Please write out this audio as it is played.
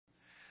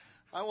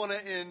I want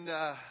to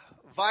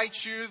invite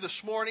you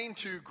this morning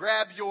to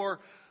grab your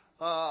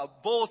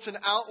bulletin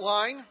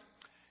outline,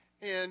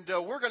 and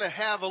we're going to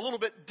have a little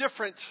bit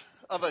different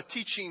of a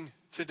teaching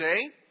today,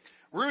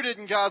 rooted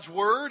in God's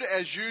Word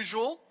as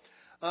usual.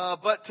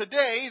 But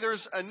today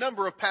there's a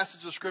number of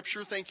passages of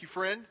Scripture. Thank you,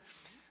 friend.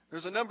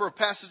 There's a number of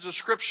passages of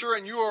Scripture,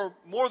 and you are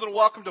more than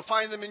welcome to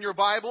find them in your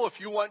Bible. If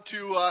you want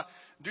to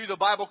do the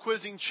Bible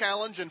quizzing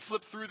challenge and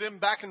flip through them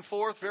back and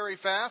forth very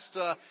fast,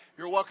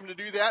 you're welcome to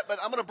do that. But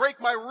I'm going to break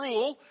my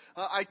rule.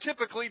 I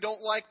typically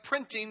don't like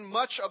printing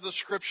much of the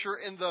Scripture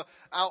in the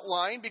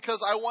outline because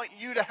I want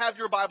you to have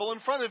your Bible in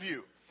front of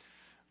you.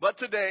 But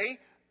today,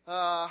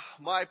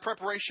 my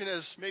preparation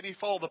has maybe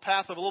followed the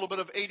path of a little bit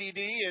of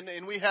ADD,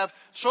 and we have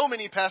so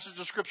many passages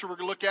of Scripture we're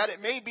going to look at.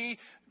 It may be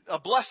a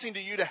blessing to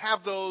you to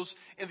have those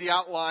in the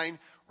outline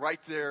right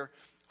there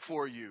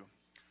for you.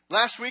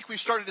 Last week we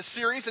started a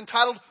series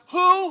entitled,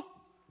 Who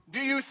Do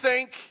You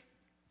Think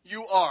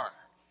You Are?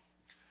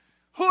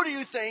 Who do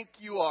you think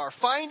you are?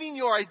 Finding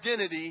your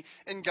identity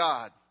in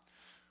God.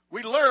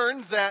 We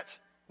learned that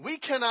we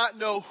cannot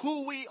know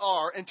who we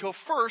are until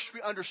first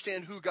we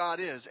understand who God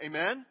is.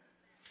 Amen?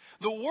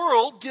 The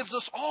world gives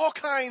us all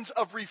kinds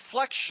of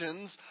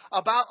reflections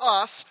about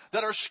us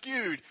that are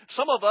skewed.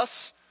 Some of us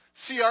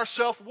see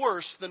ourselves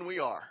worse than we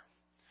are.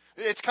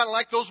 It's kind of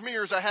like those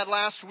mirrors I had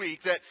last week,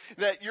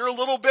 that you're a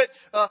little bit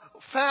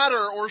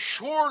fatter or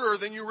shorter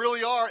than you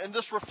really are, and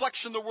this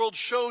reflection the world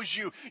shows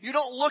you. You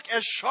don't look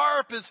as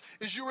sharp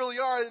as you really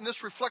are, and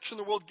this reflection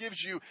the world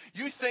gives you.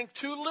 You think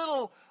too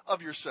little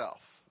of yourself.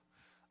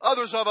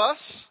 Others of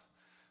us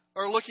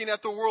are looking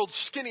at the world's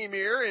skinny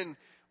mirror, and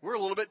we're a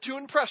little bit too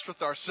impressed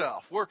with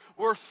ourselves.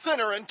 We're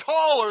thinner and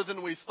taller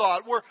than we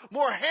thought. We're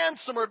more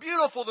handsome or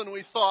beautiful than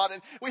we thought.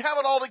 And we have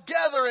it all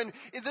together, and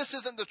this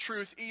isn't the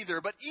truth either.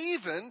 But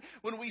even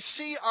when we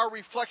see our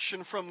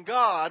reflection from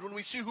God, when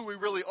we see who we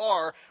really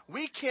are,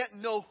 we can't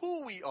know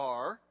who we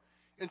are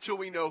until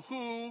we know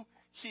who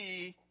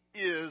He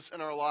is in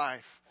our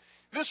life.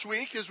 This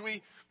week, as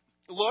we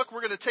look,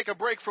 we're going to take a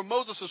break from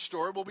Moses'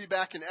 story. We'll be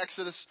back in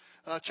Exodus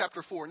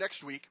chapter 4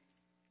 next week.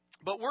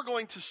 But we're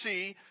going to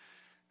see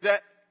that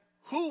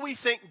who we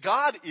think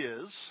God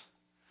is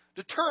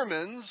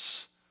determines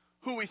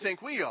who we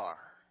think we are.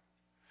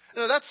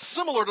 Now, that's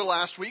similar to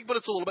last week, but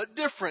it's a little bit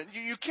different.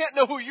 You can't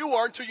know who you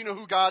are until you know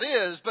who God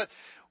is. But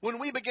when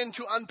we begin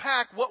to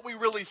unpack what we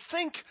really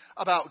think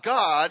about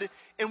God,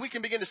 and we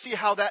can begin to see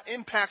how that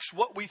impacts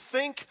what we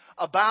think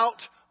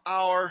about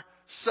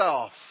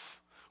ourselves.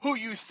 Who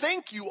you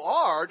think you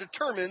are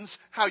determines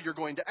how you're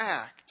going to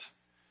act.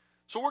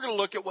 So we're going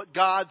to look at what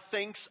God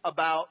thinks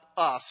about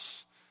us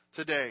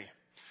today.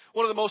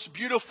 One of the most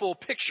beautiful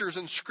pictures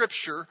in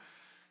Scripture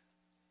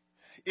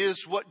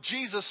is what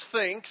Jesus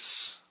thinks,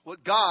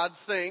 what God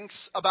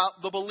thinks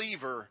about the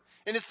believer.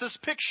 And it's this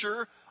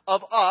picture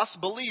of us,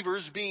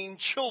 believers, being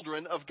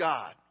children of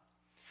God.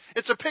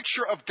 It's a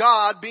picture of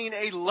God being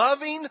a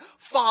loving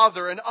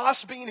Father and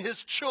us being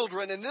His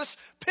children. And this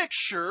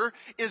picture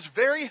is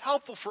very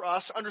helpful for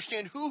us to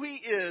understand who He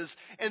is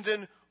and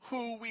then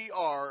who we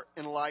are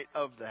in light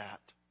of that.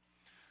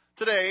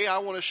 Today, I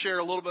want to share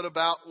a little bit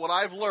about what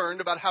I've learned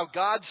about how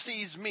God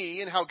sees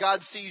me and how God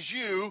sees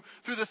you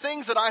through the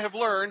things that I have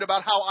learned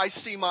about how I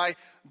see my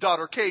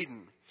daughter,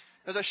 Caden.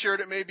 As I shared,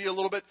 it may be a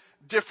little bit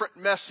different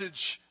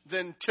message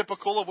than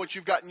typical of what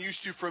you've gotten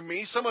used to from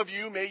me. Some of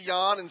you may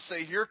yawn and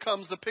say, here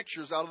comes the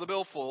pictures out of the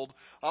billfold.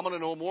 I'm going to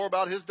know more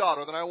about his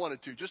daughter than I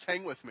wanted to. Just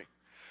hang with me.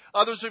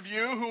 Others of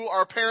you who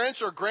are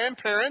parents or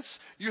grandparents,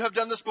 you have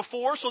done this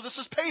before, so this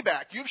is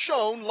payback. You've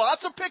shown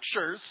lots of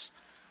pictures.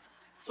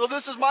 So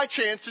this is my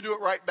chance to do it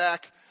right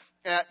back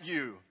at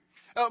you.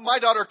 My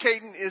daughter,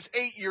 Caden, is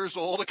 8 years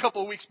old. A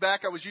couple of weeks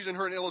back, I was using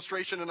her in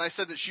illustration, and I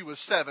said that she was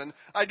 7.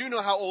 I do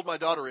know how old my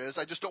daughter is.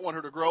 I just don't want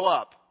her to grow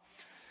up.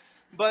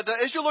 But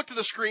as you look to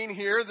the screen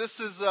here, this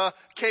is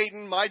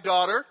Caden, my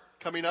daughter,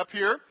 coming up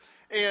here.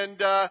 And,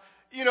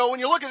 when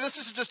you look at this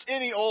is just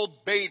any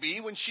old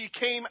baby. When she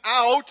came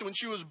out, when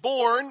she was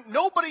born,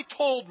 nobody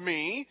told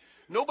me,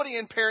 nobody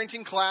in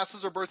parenting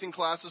classes or birthing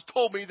classes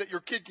told me that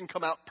your kid can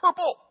come out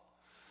purple.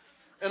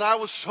 And I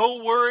was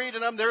so worried,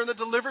 and I'm there in the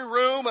delivery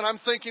room, and I'm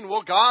thinking,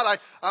 well, God,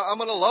 I'm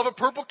going to love a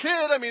purple kid.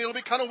 I mean, it'll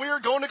be kind of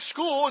weird going to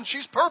school, and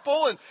she's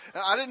purple, and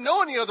I didn't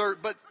know any other,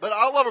 but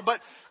I'll love her.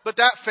 But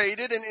that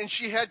faded, and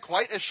she had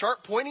quite a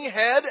sharp, pointy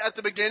head at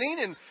the beginning,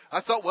 and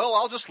I thought, well,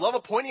 I'll just love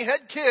a pointy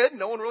head kid.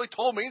 No one really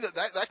told me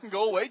that can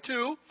go away,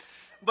 too.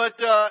 But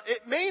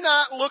it may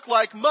not look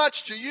like much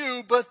to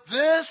you, but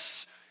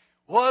this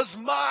was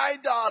my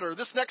daughter.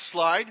 This next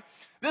slide,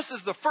 this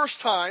is the first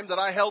time that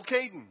I held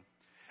Caden.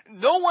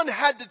 No one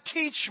had to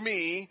teach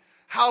me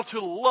how to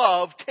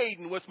love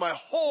Caden with my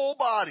whole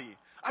body.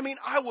 I mean,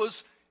 I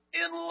was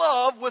in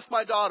love with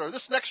my daughter.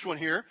 This next one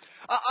here,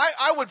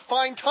 I would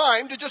find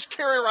time to just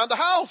carry around the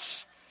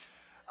house.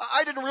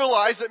 I didn't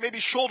realize that maybe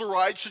shoulder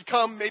rides should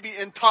come maybe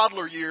in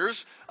toddler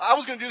years. I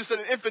was going to do this at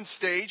an infant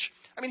stage.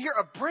 I mean, here,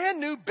 a brand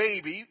new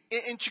baby,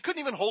 and she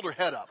couldn't even hold her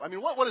head up. I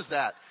mean, what is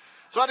that?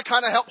 So I had to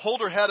kind of help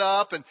hold her head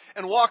up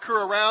and walk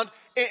her around.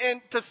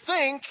 And to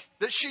think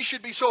that she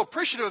should be so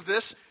appreciative of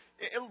this,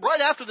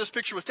 right after this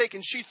picture was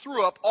taken, she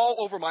threw up all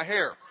over my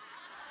hair.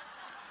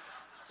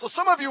 So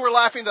some of you were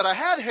laughing that I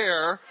had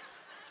hair,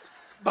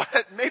 but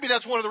maybe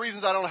that's one of the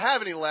reasons I don't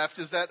have any left,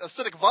 is that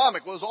acidic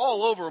vomit was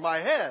all over my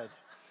head.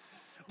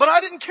 But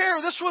I didn't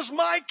care. This was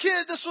my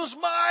kid. This was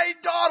my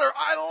daughter.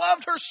 I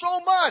loved her so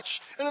much.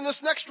 And in this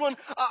next one,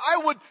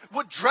 I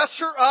would dress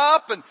her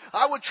up, and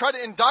I would try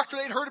to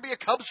indoctrinate her to be a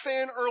Cubs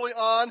fan early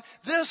on.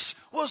 This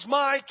was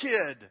my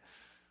kid.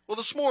 Well,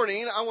 this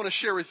morning, I want to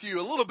share with you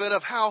a little bit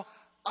of how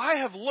I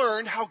have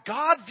learned how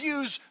God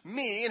views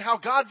me and how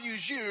God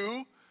views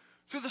you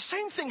through the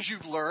same things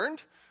you've learned.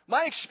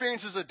 My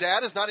experience as a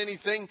dad is not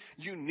anything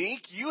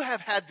unique. You have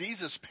had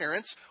these as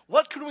parents.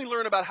 What can we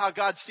learn about how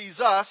God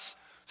sees us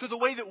through the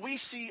way that we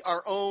see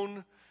our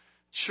own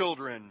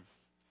children?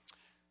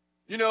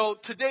 You know,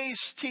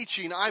 today's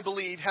teaching, I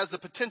believe, has the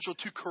potential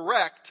to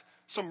correct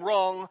some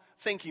wrong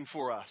thinking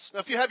for us. Now,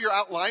 if you have your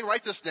outline,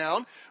 write this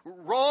down.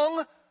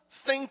 Wrong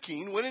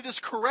thinking, when it is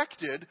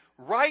corrected,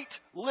 right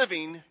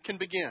living can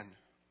begin.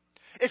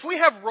 If we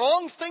have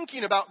wrong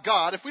thinking about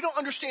God, if we don't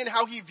understand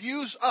how He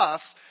views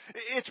us,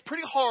 it's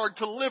pretty hard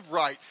to live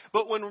right.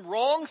 But when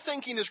wrong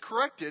thinking is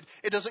corrected,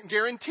 it doesn't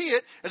guarantee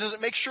it. It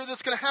doesn't make sure that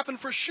it's going to happen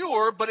for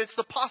sure, but it's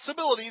the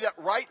possibility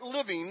that right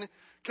living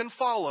can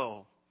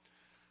follow.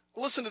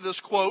 Listen to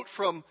this quote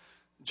from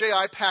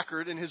J.I.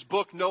 Packer in his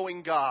book,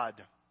 Knowing God.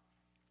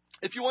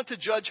 If you want to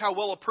judge how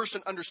well a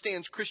person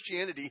understands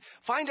Christianity,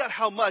 find out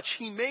how much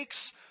he makes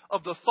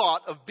of the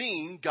thought of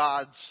being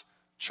God's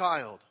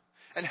child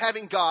and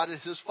having God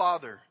as his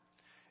Father.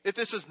 If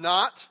this is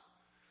not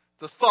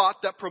the thought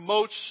that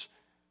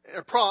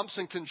prompts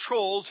and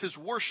controls his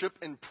worship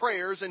and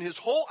prayers and his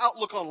whole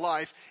outlook on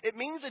life, it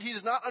means that he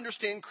does not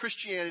understand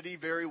Christianity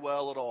very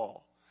well at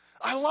all.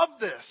 I love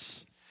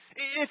this.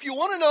 If you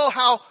want to know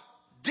how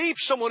deep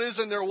someone is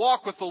in their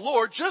walk with the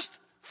Lord, just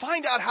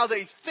find out how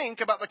they think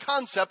about the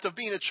concept of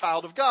being a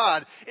child of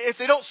God. If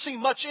they don't see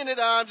much in it,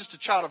 I'm just a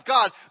child of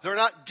God, they're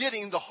not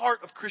getting the heart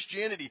of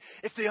Christianity.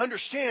 If they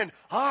understand,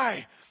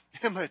 I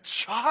am a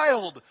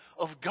child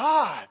of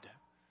God,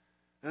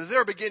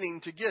 they're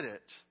beginning to get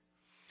it.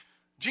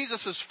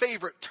 Jesus'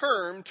 favorite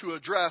term to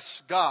address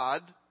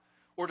God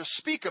or to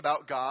speak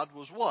about God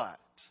was what?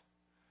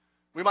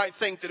 We might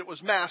think that it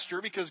was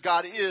Master because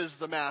God is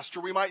the Master.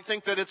 We might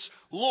think that it's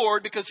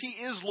Lord because He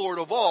is Lord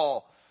of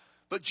all.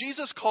 But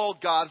Jesus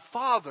called God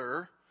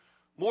Father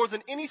more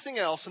than anything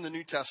else in the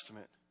New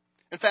Testament.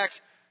 In fact,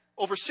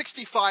 over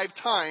 65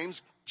 times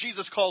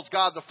Jesus calls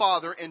God the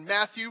Father in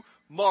Matthew,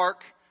 Mark,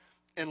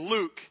 and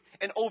Luke,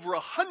 and over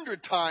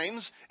 100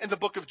 times in the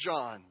book of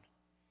John.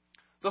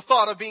 The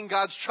thought of being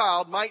God's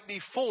child might be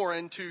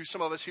foreign to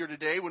some of us here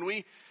today. When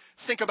we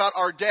think about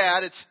our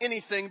dad, it's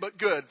anything but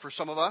good for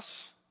some of us.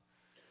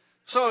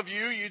 Some of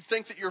you, you'd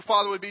think that your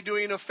father would be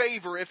doing a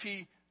favor if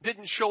he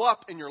didn't show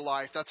up in your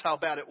life. That's how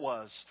bad it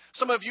was.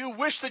 Some of you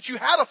wish that you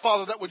had a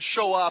father that would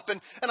show up.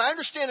 And I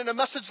understand in a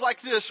message like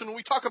this, when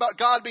we talk about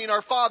God being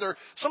our Father,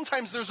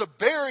 sometimes there's a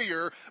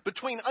barrier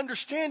between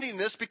understanding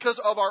this because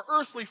of our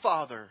earthly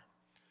father.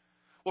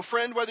 Well,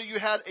 friend, whether you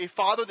had a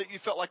father that you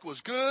felt like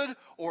was good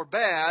or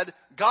bad,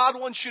 God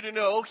wants you to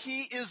know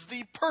He is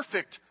the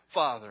perfect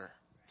Father.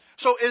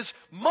 So as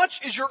much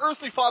as your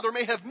earthly father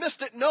may have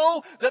missed it,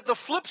 know that the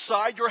flip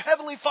side, your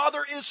heavenly Father,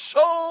 is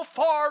so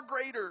far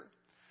greater.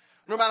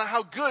 No matter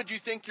how good you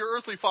think your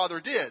earthly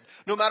father did,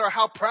 no matter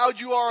how proud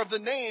you are of the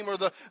name or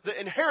the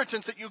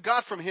inheritance that you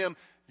got from him,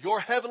 your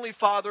heavenly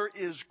Father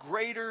is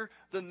greater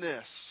than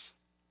this.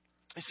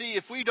 You see,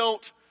 if we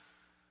don't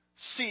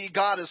see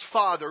God as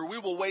Father, we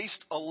will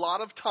waste a lot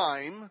of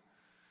time,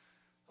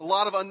 a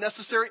lot of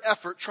unnecessary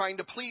effort trying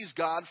to please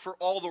God for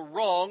all the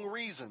wrong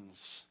reasons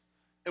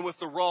and with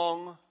the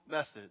wrong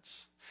methods.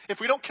 If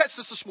we don't catch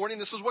this morning,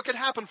 this is what could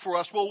happen for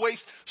us. We'll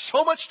waste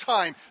so much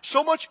time,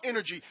 so much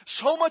energy,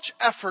 so much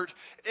effort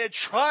at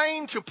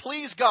trying to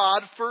please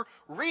God for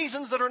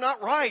reasons that are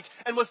not right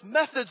and with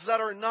methods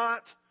that are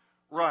not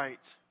right.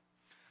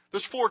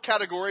 There's 4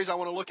 categories I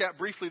want to look at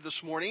briefly this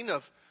morning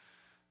of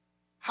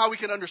how we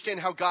can understand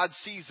how God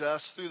sees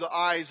us through the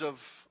eyes of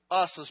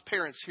us as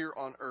parents here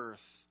on earth.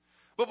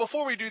 But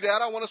before we do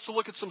that, I want us to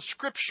look at some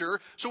scripture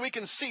so we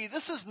can see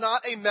this is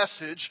not a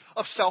message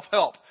of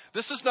self-help.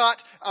 This is not,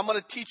 I'm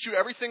going to teach you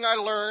everything I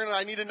learned and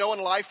I need to know in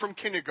life from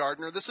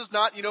kindergarten. Or this is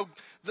not,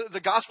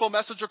 the gospel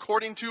message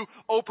according to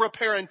Oprah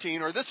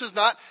parenting. Or this is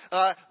not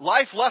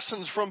life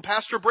lessons from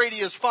Pastor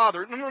Brady as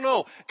father.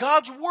 No.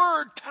 God's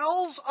Word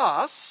tells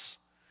us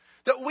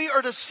that we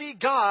are to see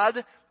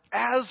God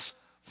as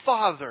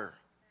Father.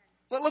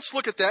 Let's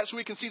look at that so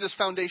we can see this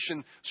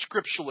foundation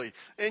scripturally.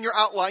 In your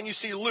outline, you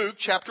see Luke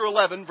chapter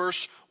 11, verse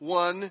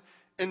 1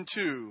 and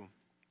 2.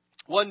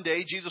 One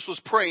day, Jesus was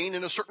praying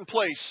in a certain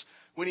place.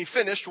 When he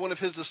finished, one of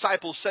his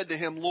disciples said to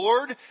him,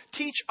 "Lord,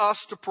 teach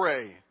us to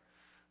pray,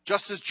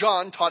 just as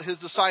John taught his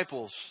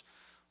disciples."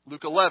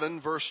 Luke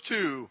 11, verse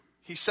 2.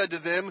 He said to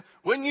them,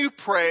 "When you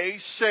pray,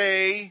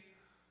 say,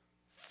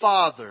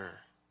 Father."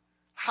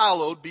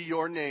 hallowed be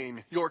your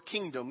name. Your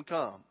kingdom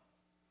come.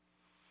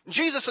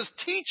 Jesus is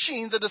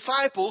teaching the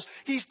disciples.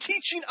 He's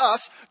teaching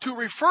us to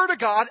refer to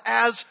God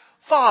as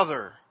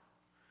Father.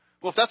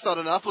 Well, if that's not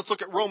enough, let's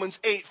look at Romans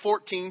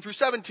 8:14 through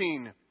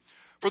 17.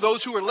 For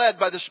those who are led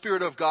by the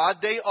Spirit of God,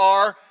 they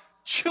are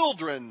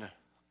children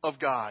of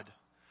God.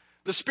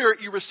 The Spirit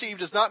you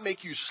received does not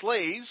make you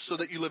slaves so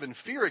that you live in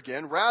fear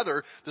again.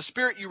 Rather, the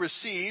Spirit you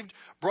received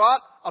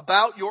brought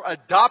about your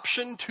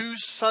adoption to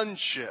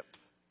sonship.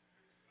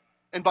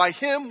 And by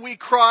Him we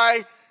cry,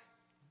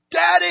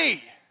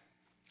 Daddy!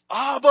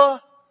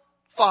 Abba,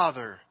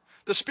 Father.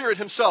 The Spirit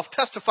Himself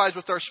testifies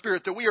with our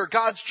spirit that we are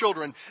God's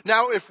children.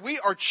 Now, if we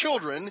are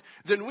children,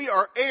 then we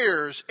are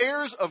heirs,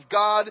 heirs of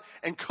God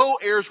and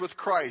co-heirs with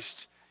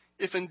Christ,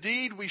 if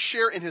indeed we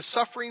share in His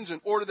sufferings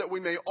in order that we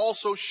may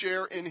also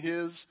share in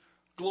His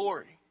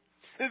glory.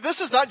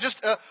 This is not just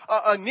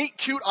a neat,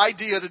 cute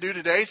idea to do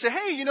today. Say,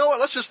 hey, you know what?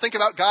 Let's just think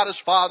about God as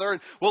Father,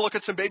 and we'll look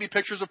at some baby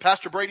pictures of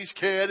Pastor Brady's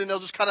kid, and they'll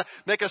just kind of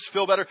make us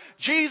feel better.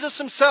 Jesus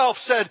Himself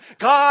said,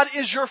 God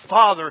is your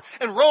Father.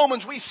 In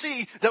Romans, we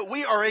see that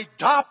we are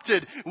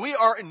adopted. We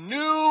are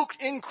new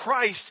in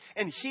Christ,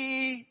 and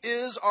He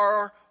is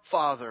our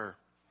Father.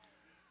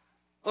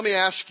 Let me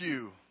ask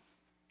you,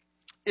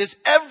 is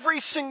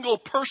every single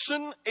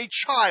person a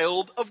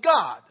child of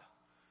God?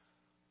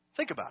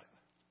 Think about it.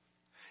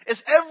 Is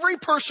every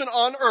person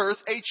on earth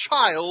a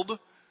child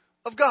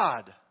of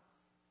God?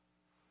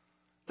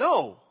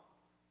 No.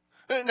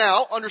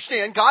 Now,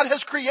 understand, God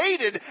has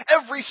created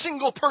every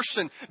single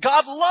person.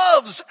 God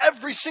loves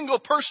every single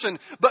person,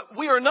 but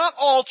we are not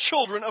all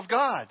children of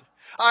God.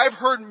 I've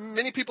heard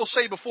many people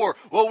say before,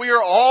 well, we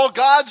are all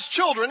God's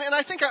children, and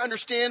I think I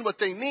understand what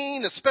they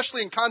mean,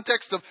 especially in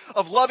context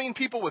of loving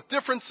people with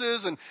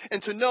differences,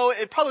 and to know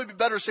it'd probably be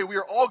better to say we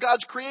are all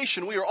God's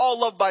creation. We are all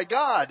loved by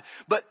God,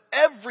 but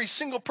every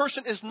single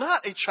person is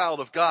not a child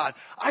of God.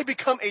 I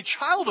become a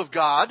child of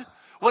God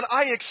when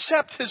I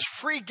accept His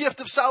free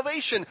gift of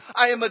salvation.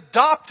 I am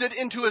adopted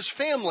into His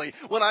family.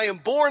 When I am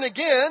born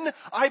again,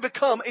 I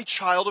become a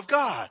child of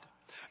God.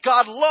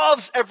 God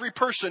loves every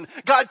person.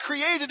 God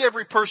created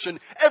every person.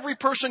 Every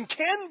person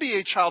can be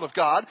a child of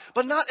God,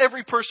 but not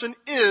every person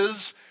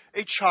is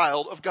a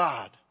child of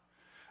God.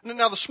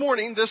 Now this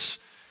morning, this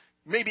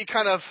may be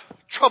kind of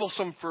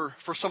troublesome for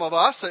some of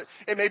us.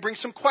 It may bring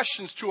some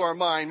questions to our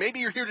mind. Maybe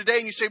you're here today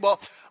and you say, well,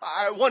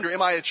 I wonder,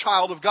 am I a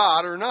child of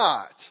God or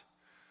not?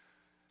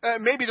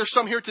 Maybe there's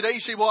some here today, you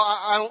say, well,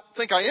 I don't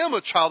think I am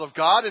a child of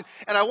God. And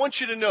I want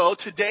you to know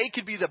today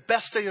could be the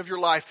best day of your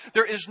life.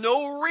 There is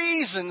no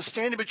reason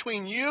standing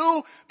between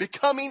you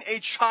becoming a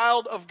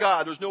child of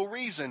God. There's no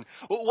reason.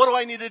 Well, what do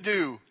I need to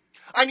do?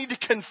 I need to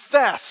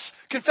confess.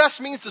 Confess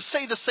means to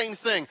say the same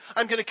thing.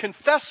 I'm going to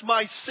confess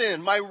my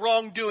sin, my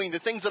wrongdoing, the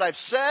things that I've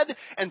said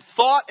and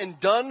thought and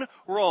done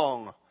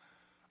wrong.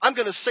 I'm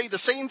going to say the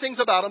same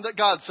things about them that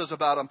God says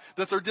about them,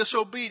 that they're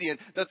disobedient,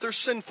 that they're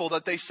sinful,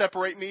 that they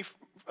separate me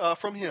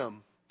from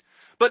Him.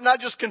 But not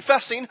just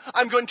confessing,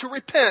 I'm going to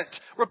repent.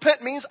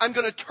 Repent means I'm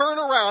going to turn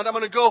around. I'm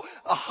going to go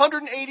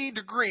 180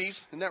 degrees.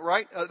 Isn't that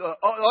right? The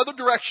other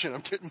direction.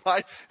 I'm getting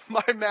my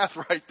math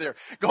right there.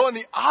 Go in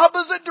the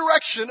opposite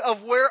direction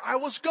of where I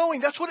was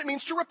going. That's what it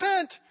means to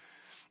repent.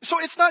 So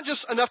it's not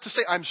just enough to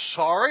say I'm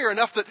sorry, or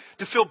enough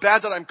to feel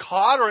bad that I'm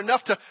caught, or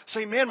enough to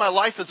say, man, my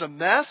life is a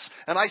mess.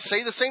 And I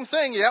say the same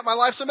thing. Yeah, my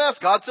life's a mess.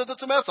 God says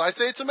it's a mess. I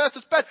say it's a mess.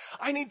 It's bad.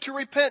 I need to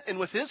repent. And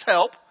with His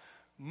help,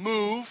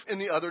 move in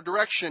the other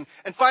direction.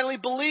 And finally,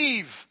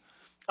 believe.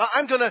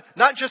 I'm going to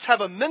not just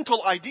have a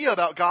mental idea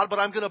about God, but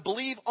I'm going to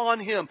believe on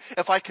Him.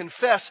 If I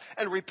confess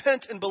and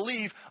repent and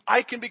believe,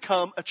 I can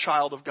become a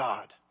child of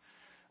God.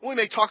 We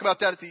may talk about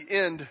that at the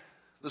end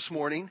this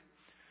morning.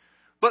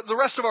 But the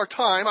rest of our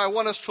time, I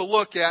want us to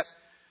look at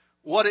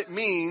what it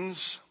means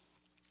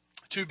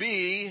to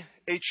be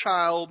a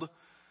child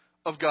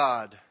of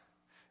God.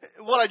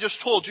 What I just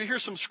told you,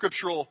 here's some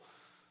scriptural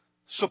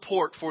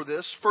support for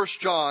this. 1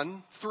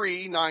 John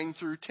 3, 9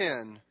 through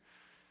 10.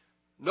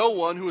 No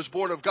one who is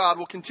born of God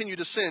will continue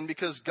to sin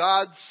because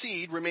God's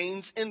seed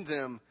remains in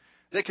them.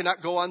 They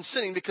cannot go on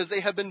sinning because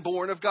they have been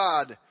born of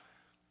God.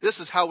 This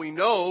is how we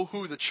know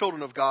who the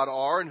children of God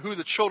are and who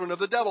the children of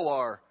the devil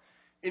are.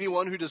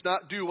 Anyone who does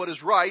not do what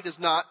is right is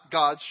not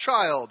God's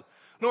child,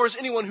 nor is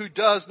anyone who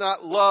does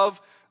not love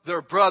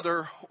their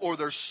brother or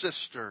their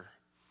sister.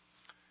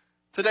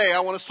 Today, I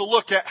want us to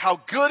look at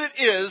how good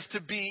it is to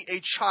be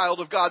a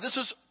child of God. This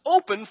is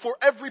open for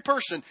every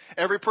person.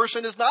 Every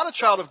person is not a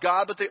child of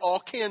God, but they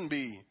all can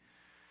be.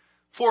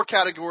 4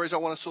 categories I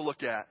want us to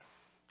look at.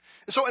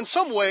 And so in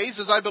some ways,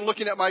 as I've been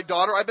looking at my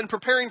daughter, I've been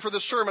preparing for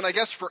this sermon, I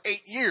guess, for 8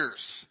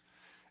 years.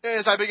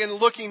 As I begin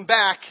looking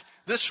back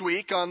this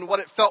week on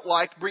what it felt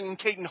like bringing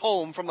Caden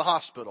home from the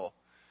hospital.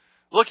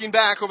 Looking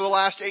back over the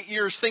last 8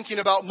 years, thinking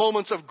about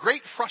moments of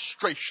great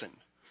frustration.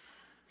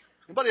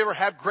 Anybody ever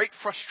have great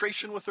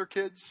frustration with their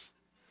kids?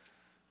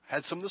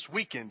 Had some this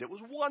weekend. It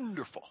was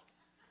wonderful.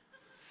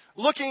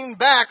 looking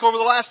back over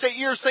the last 8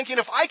 years thinking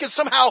if I could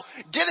somehow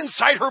get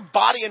inside her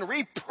body and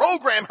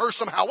reprogram her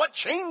somehow, what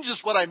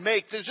changes would I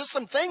make? There's just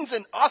some things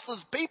in us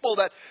as people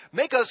that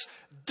make us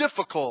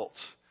difficult.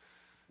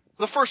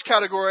 The first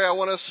category I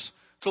want us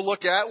to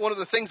look at, one of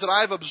the things that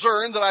I've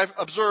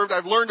observed,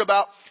 I've learned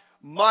about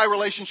my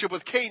relationship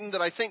with Caden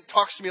that I think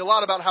talks to me a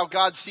lot about how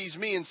God sees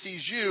me and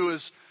sees you,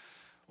 is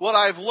what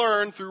I've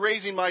learned through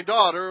raising my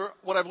daughter,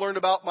 what I've learned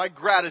about my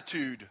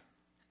gratitude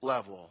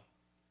level.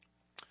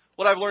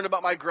 What I've learned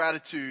about my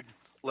gratitude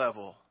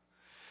level.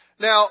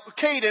 Now,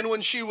 Caden,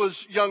 when she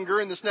was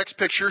younger, in this next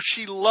picture,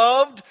 she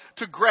loved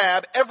to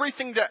grab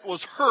everything that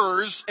was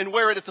hers and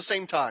wear it at the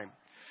same time.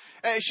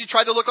 And she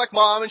tried to look like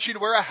Mom, and she'd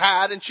wear a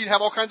hat, and she'd have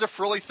all kinds of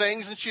frilly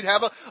things, and she'd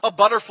have a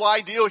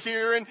butterfly deal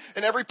here, and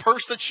every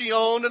purse that she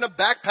owned, and a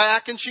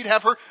backpack, and she'd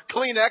have her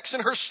Kleenex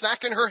and her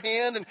snack in her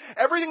hand, and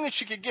everything that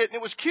she could get. And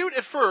it was cute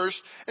at first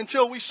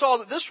until we saw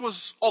that this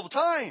was all the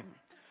time.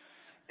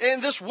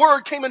 And this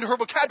word came into her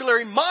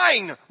vocabulary,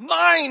 mine,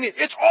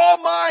 it's all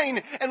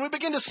mine. And we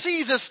begin to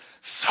see this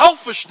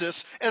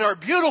selfishness in our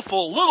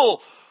beautiful little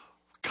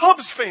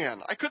Cubs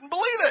fan. I couldn't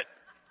believe it.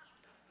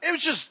 It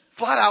was just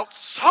flat out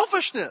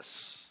selfishness.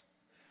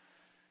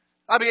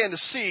 I began to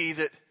see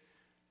that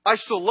I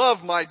still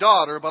love my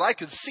daughter, but I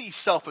could see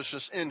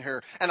selfishness in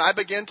her. And I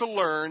began to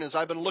learn, as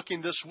I've been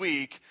looking this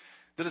week,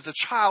 that as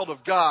a child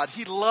of God,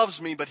 He loves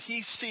me, but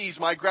He sees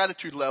my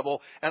gratitude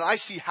level, and I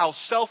see how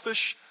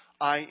selfish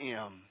I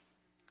am.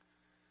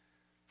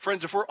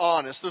 Friends, if we're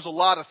honest, there's a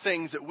lot of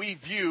things that we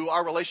view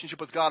our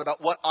relationship with God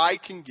about what I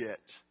can get.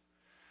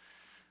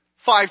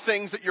 5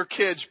 things that your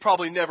kids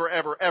probably never,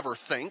 ever, ever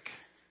think.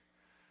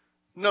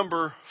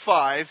 Number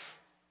 5,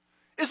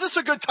 is this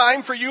a good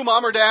time for you,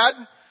 Mom or Dad?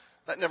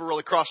 That never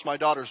really crossed my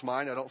daughter's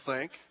mind, I don't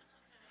think.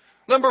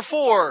 Number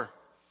 4,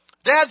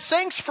 Dad,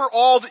 thanks for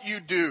all that you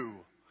do.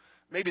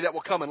 Maybe that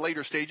will come in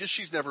later stages.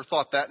 She's never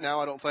thought that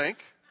now, I don't think.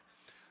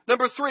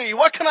 Number 3,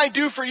 what can I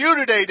do for you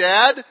today,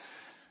 Dad?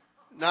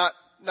 Not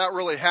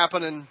really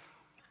happening.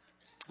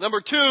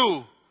 Number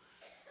 2,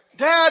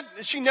 Dad,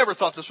 she never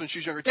thought this when she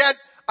was younger. Dad,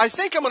 I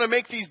think I'm going to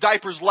make these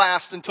diapers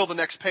last until the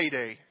next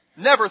payday.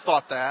 Never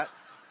thought that.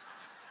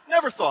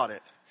 Never thought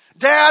it.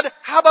 Dad,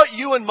 how about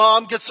you and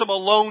Mom get some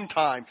alone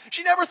time?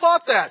 She never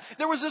thought that.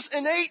 There was this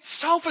innate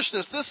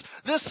selfishness,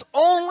 this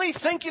only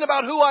thinking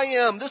about who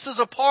I am. This is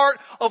a part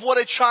of what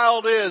a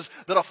child is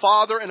that a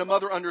father and a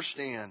mother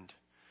understand.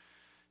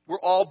 We're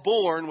all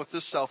born with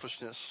this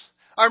selfishness.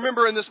 I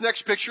remember in this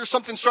next picture,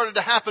 something started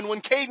to happen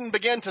when Caden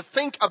began to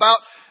think about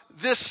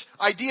this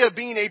idea of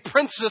being a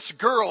princess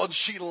girl, and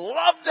she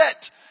loved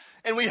it.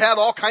 And we had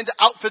all kinds of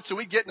outfits that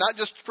we'd get, not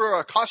just for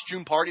a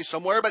costume party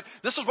somewhere, but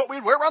this is what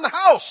we'd wear around the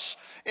house.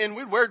 And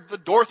we'd wear the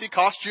Dorothy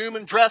costume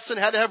and dress and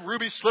had to have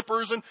ruby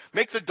slippers and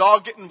make the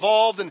dog get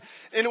involved. And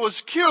it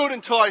was cute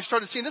until I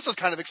started seeing this is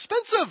kind of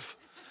expensive.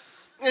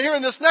 And here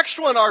in this next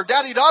one, our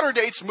daddy-daughter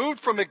dates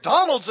moved from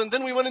McDonald's, and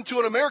then we went into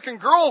an American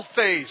Girl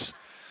phase.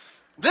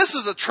 This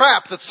is a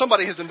trap that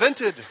somebody has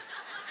invented.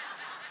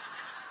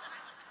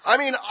 I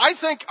mean, I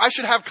think I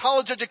should have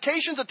college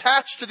educations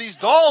attached to these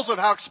dolls of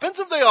how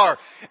expensive they are.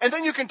 And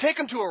then you can take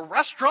them to a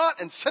restaurant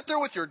and sit there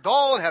with your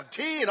doll and have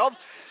tea and all.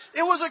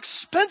 It was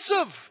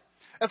expensive.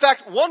 In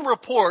fact, one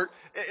report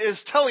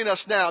is telling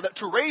us now that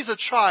to raise a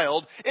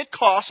child, it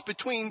costs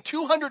between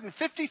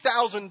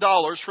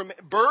 $250,000 from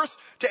birth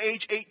to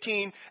age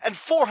 18 and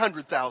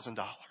 $400,000.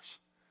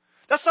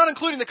 That's not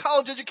including the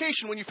college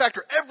education when you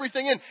factor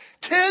everything in.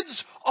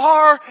 Kids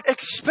are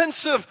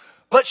expensive,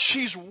 but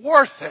she's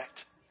worth it.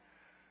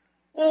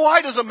 Well,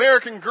 why does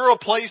American Girl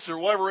Place or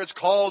whatever it's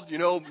called,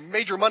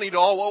 Major Money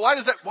Doll, well, why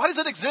does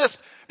it exist?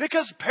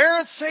 Because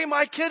parents say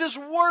my kid is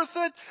worth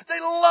it. They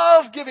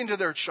love giving to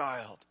their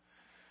child.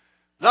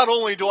 Not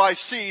only do I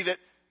see that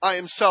I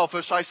am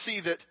selfish, I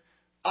see that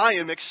I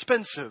am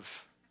expensive.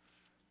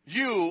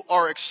 You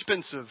are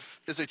expensive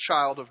as a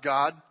child of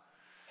God.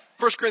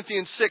 1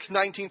 Corinthians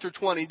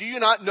 6:19-20. Do you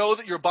not know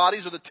that your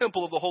bodies are the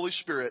temple of the Holy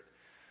Spirit,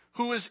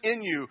 who is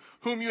in you,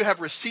 whom you have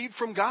received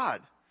from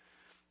God?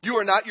 You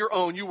are not your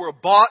own. You were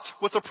bought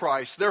with a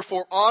price.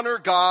 Therefore, honor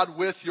God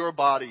with your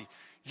body.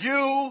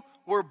 You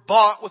were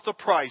bought with a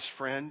price,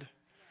 friend.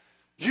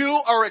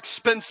 You are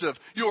expensive.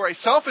 You are a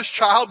selfish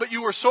child, but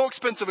you are so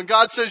expensive. And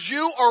God says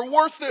you are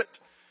worth it.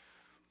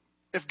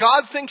 If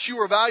God thinks you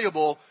are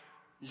valuable,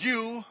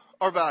 you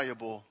are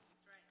valuable.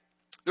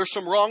 There's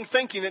some wrong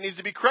thinking that needs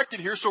to be corrected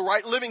here so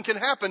right living can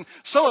happen.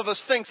 Some of us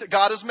think that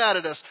God is mad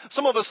at us.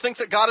 Some of us think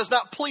that God is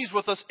not pleased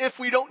with us if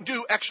we don't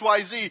do X,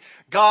 Y, Z.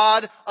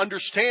 God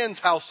understands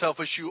how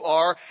selfish you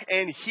are,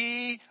 and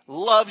He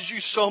loves you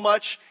so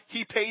much,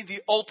 He paid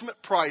the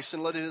ultimate price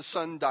and let His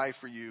Son die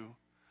for you.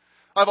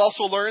 I've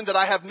also learned that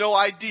I have no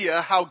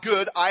idea how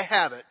good I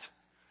have it.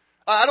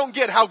 I don't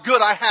get how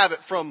good I have it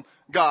from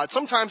God.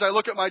 Sometimes I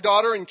look at my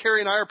daughter and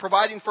Carrie and I are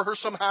providing for her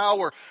somehow,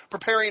 or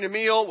preparing a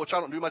meal, which I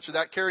don't do much of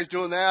that. Carrie's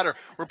doing that, or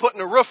we're putting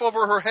a roof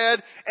over her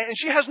head, and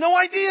she has no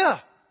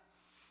idea.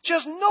 She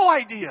has no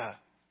idea.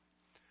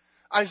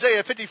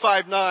 Isaiah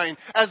 55:9,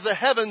 as the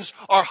heavens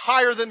are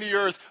higher than the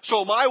earth,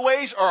 so my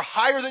ways are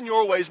higher than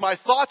your ways. My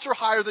thoughts are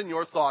higher than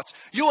your thoughts.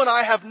 You and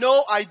I have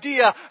no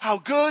idea how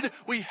good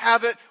we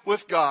have it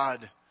with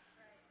God.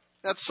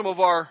 That's some of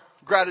our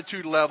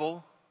gratitude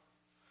level.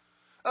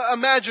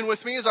 Imagine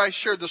with me, as I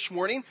shared this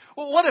morning,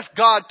 well, what if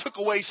God took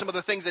away some of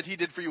the things that He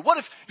did for you? What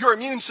if your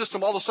immune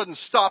system all of a sudden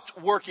stopped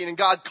working and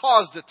God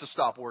caused it to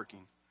stop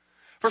working?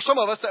 For some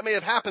of us, that may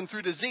have happened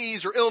through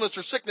disease or illness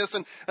or sickness,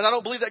 and I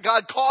don't believe that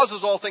God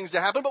causes all things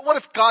to happen. But what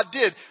if God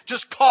did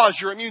just cause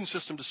your immune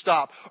system to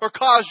stop or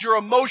cause your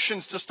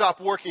emotions to stop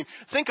working?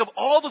 Think of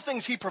all the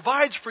things He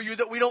provides for you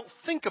that we don't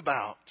think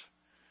about.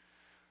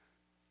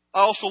 I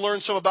also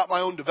learned some about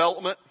my own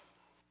development.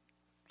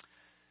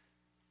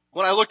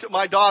 When I looked at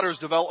my daughter's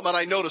development,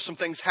 I noticed some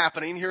things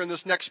happening. Here in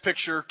this next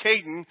picture,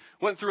 Caden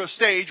went through a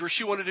stage where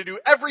she wanted to do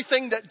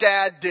everything that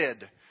Dad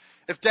did.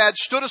 If Dad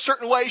stood a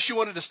certain way, she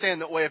wanted to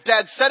stand that way. If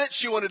Dad said it,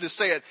 she wanted to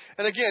say it.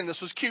 And again, this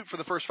was cute for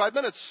the first 5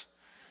 minutes.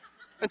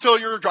 Until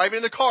you're driving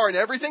in the car and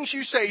everything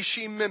she says,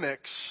 she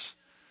mimics.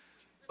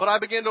 But I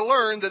began to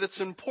learn that it's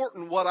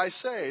important what I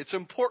say. It's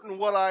important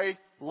what I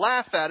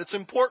laugh at. It's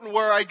important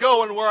where I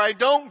go and where I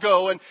don't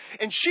go. And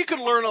she could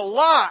learn a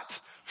lot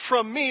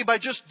from me by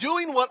just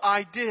doing what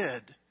I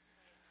did.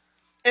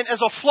 And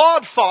as a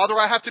flawed father,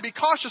 I have to be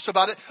cautious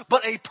about it.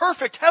 But a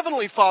perfect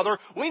heavenly father,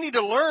 we need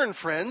to learn,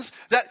 friends,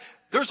 that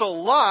there's a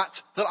lot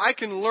that I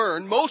can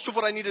learn. Most of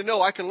what I need to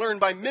know, I can learn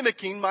by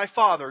mimicking my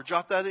father.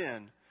 Jot that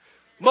in.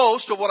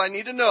 Most of what I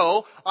need to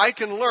know, I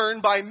can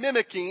learn by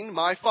mimicking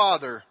my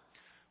father.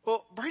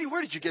 Well, Brady,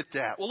 where did you get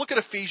that? Well, look at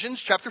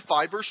Ephesians chapter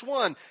 5, verse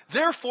 1.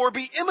 Therefore,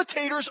 be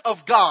imitators of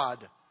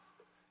God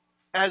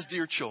as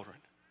dear children.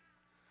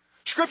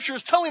 Scripture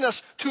is telling us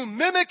to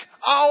mimic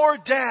our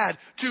dad,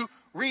 to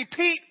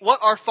repeat what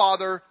our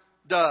father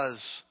does.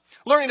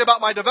 Learning about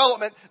my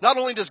development, not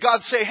only does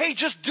God say, hey,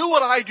 just do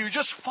what I do,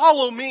 just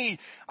follow me,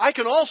 I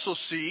can also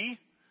see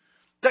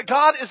that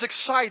God is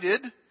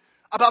excited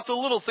about the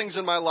little things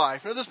in my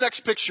life. Now, this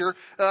next picture,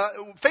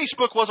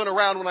 Facebook wasn't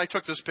around when I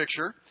took this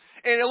picture,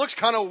 and it looks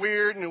kind of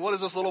weird, and what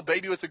is this little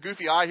baby with a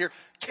goofy eye here?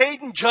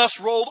 Caden just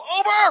rolled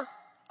over!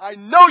 I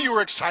know you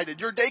were excited.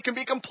 Your day can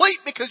be complete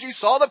because you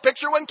saw the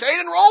picture when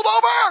Caden rolled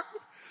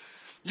over!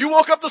 You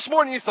woke up this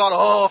morning and you thought,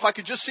 oh, if I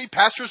could just see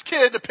Pastor's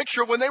kid, a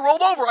picture of when they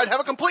rolled over, I'd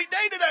have a complete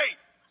day today.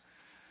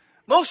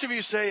 Most of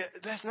you say,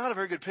 that's not a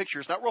very good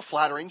picture. It's not real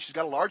flattering. She's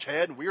got a large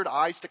head and weird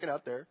eyes sticking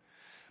out there.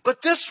 But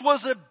this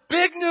was a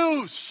big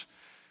news.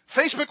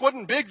 Facebook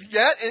wasn't big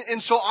yet,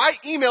 and so I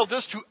emailed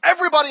this to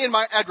everybody in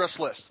my address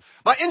list.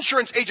 My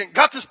insurance agent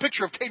got this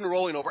picture of Caden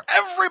rolling over.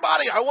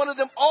 Everybody, I wanted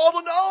them all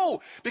to know.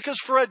 Because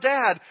for a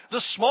dad,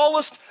 the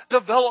smallest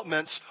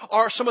developments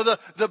are some of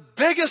the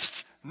biggest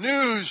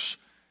news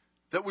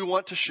that we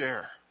want to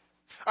share.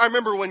 I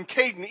remember when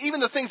Caden, even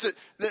the things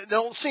that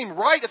don't seem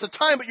right at the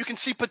time, but you can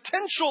see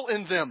potential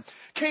in them.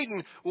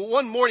 Caden,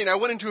 one morning I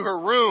went into her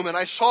room and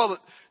I saw that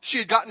she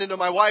had gotten into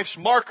my wife's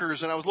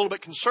markers and I was a little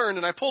bit concerned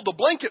and I pulled the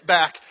blanket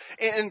back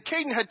and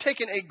Caden had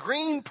taken a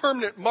green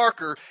permanent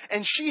marker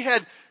and she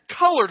had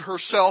colored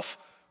herself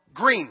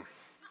green.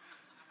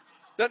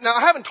 Now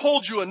I haven't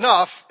told you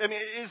enough. I mean,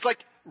 it's like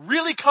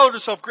really colored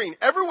herself green.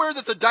 Everywhere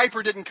that the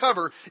diaper didn't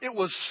cover, it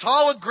was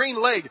solid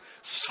green leg,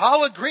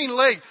 solid green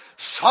leg,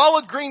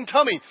 solid green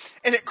tummy.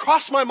 And it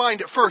crossed my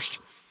mind at first,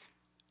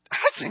 I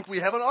think we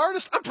have an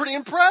artist. I'm pretty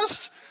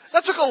impressed.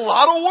 That took a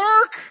lot of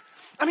work.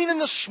 I mean, in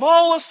the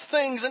smallest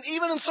things and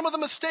even in some of the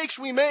mistakes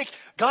we make,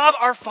 God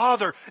our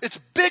Father, it's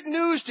big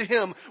news to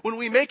Him when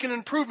we make an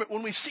improvement,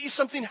 when we see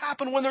something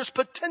happen, when there's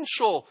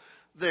potential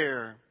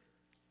there.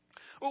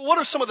 Well, what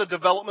are some of the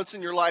developments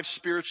in your life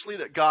spiritually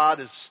that God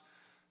is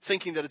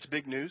thinking that it's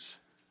big news?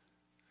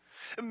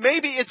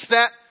 Maybe it's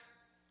that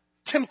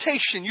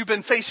temptation you've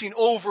been facing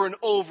over and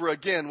over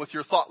again with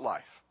your thought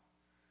life.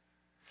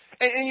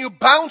 And you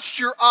bounced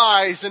your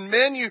eyes and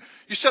men, you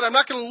said, I'm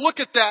not going to look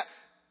at that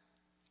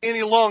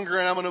any longer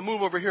and I'm going to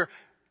move over here.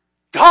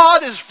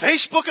 God is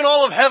Facebooking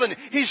all of heaven.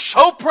 He's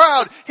so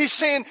proud. He's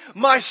saying,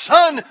 my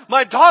son,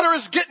 my daughter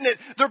is getting it.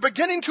 They're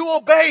beginning to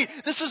obey.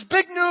 This is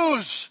big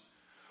news.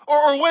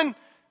 Or when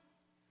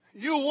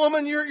you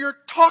woman, you're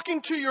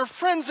talking to your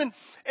friends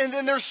and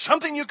then there's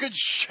something you could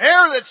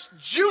share that's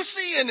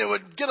juicy and it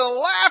would get a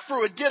laugh or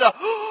it would get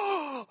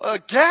a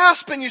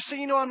gasp and you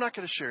say, I'm not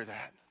going to share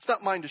that. It's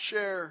not mine to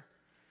share.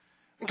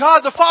 And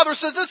God the Father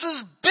says, this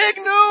is big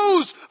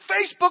news.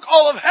 Facebook,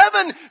 all of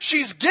heaven,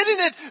 she's getting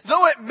it.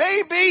 Though it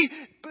may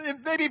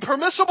be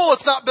permissible,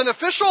 it's not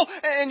beneficial,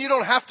 and you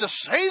don't have to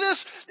say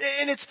this.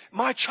 And it's,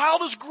 my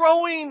child is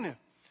growing.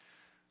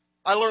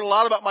 I learned a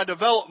lot about my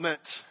development,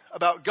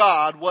 about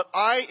God. What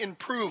I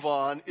improve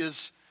on is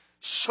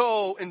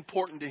so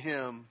important to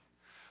Him.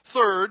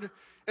 Third,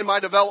 in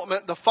my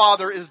development, the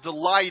Father is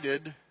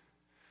delighted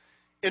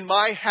in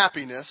my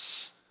happiness,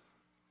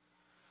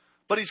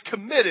 but He's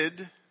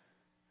committed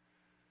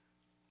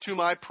to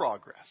my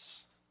progress.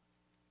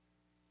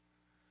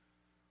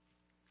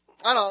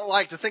 I don't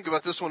like to think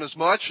about this one as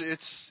much.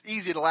 It's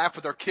easy to laugh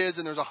with our kids,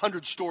 and there's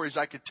 100 stories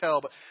I could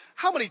tell. But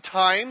how many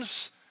times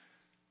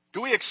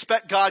Do we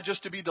expect God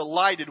just to be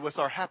delighted with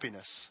our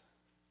happiness?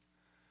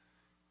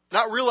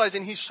 Not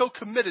realizing He's so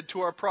committed to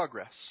our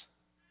progress.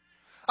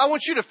 I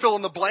want you to fill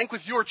in the blank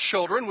with your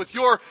children, with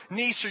your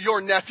niece or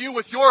your nephew,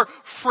 with your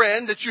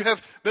friend that you have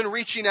been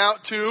reaching out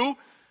to.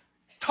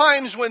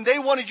 Times when they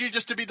wanted you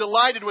just to be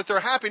delighted with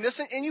their happiness,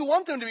 and you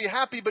want them to be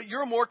happy, but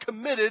you're more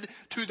committed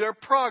to their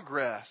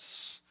progress.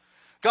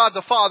 God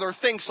the Father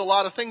thinks a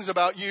lot of things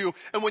about you,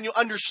 and when you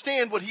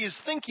understand what He is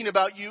thinking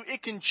about you,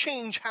 it can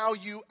change how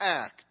you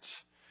act.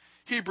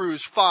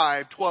 Hebrews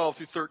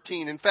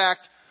 5:12-13. In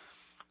fact,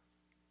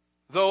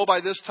 though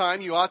by this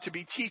time you ought to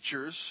be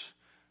teachers,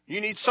 you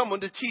need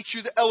someone to teach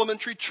you the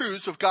elementary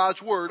truths of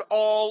God's Word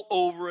all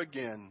over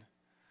again.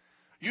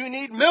 You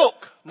need milk,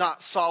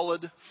 not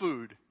solid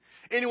food.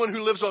 Anyone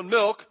who lives on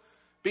milk,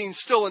 being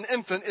still an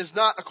infant, is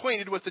not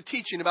acquainted with the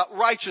teaching about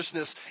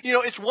righteousness. You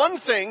know, it's one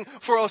thing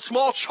for a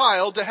small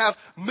child to have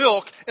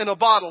milk in a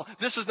bottle.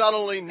 This is not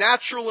only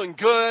natural and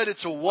good,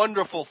 it's a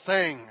wonderful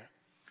thing.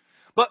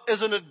 But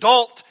as an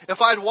adult, if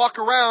I'd walk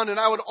around and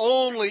I would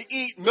only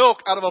eat milk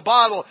out of a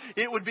bottle,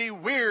 it would be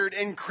weird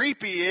and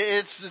creepy.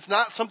 It's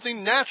not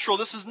something natural.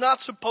 This is not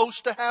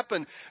supposed to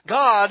happen.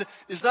 God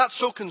is not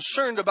so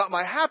concerned about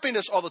my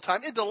happiness all the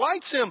time. It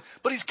delights Him,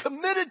 but He's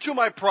committed to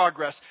my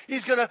progress.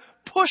 He's going to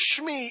push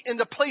me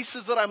into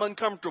places that I'm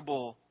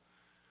uncomfortable.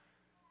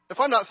 If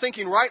I'm not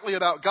thinking rightly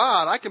about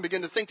God, I can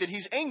begin to think that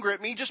He's angry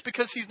at me just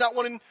because He's not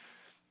wanting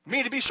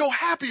me to be so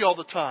happy all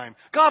the time.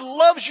 God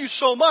loves you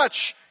so much,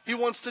 He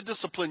wants to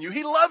discipline you.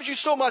 He loves you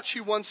so much, He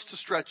wants to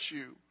stretch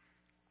you.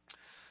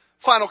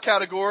 Final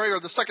category, or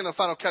the second and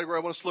final category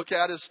I want us to look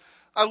at is,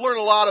 I learned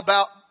a lot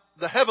about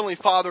the Heavenly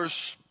Father's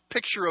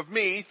picture of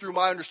me through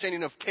my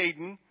understanding of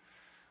Caden.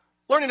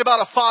 Learning about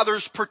a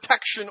father's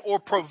protection or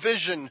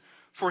provision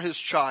for his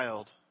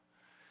child.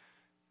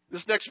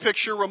 This next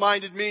picture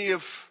reminded me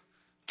of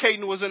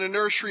Caden was in a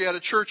nursery at a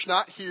church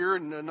not here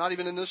and not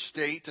even in this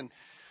state.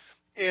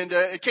 And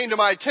it came to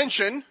my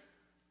attention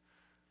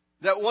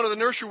that one of the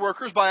nursery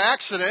workers, by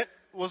accident,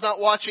 was not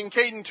watching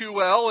Caden too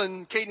well,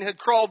 and Caden had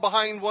crawled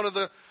behind one of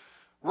the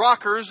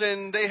rockers,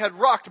 and they had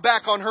rocked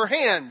back on her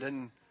hand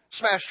and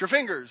smashed her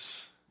fingers.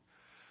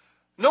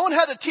 No one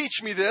had to teach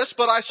me this,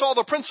 but I saw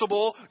the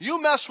principle: you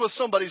mess with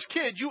somebody's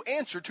kid, you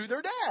answer to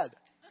their dad.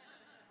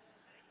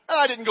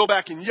 I didn't go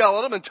back and yell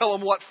at them and tell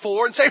them what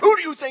for and say, "Who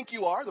do you think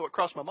you are?" though it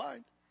crossed my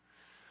mind.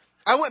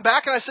 I went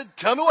back and I said,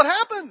 "Tell me what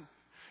happened.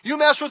 You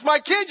mess with my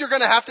kid, you're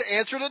going to have to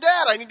answer to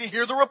Dad. I need to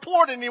hear the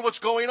report and know what's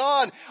going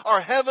on."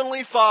 Our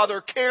Heavenly Father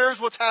cares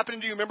what's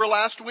happening to you. Remember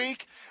last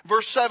week,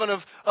 verse 7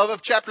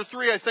 of chapter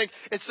 3, I think,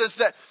 it says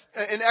that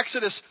in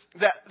Exodus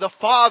that the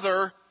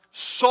Father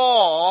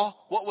saw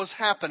what was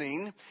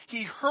happening.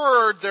 He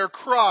heard their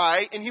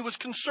cry, and He was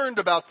concerned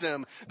about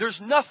them. There's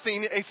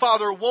nothing a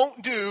father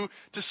won't do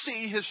to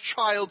see his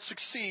child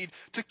succeed,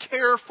 to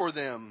care for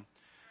them.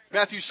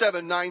 Matthew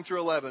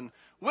 7:9-11.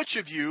 Which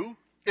of you,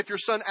 if your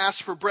son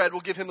asks for bread, will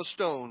give him a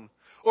stone?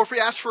 Or if he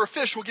asks for a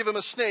fish, will give him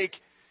a snake?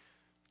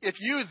 If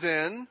you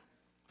then,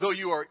 though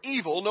you are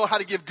evil, know how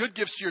to give good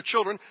gifts to your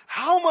children,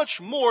 how much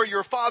more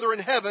your Father in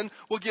heaven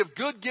will give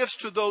good gifts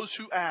to those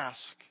who ask?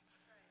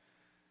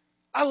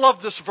 I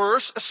love this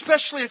verse,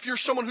 especially if you're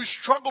someone who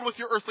struggled with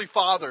your earthly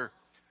father.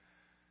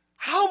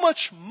 How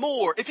much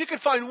more, if you could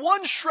find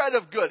one shred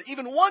of good,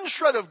 even one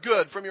shred of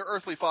good from your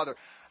earthly father,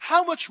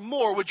 how much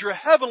more would your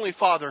heavenly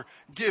Father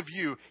give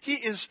you? He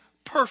is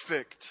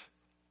perfect.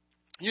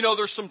 You know,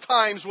 there's some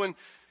times when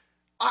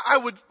I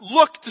would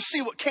look to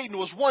see what Caden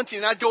was wanting,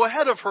 and I'd go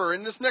ahead of her.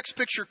 In this next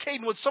picture,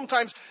 Caden would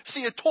sometimes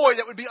see a toy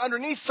that would be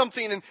underneath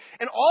something,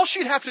 and all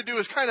she'd have to do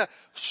is kind of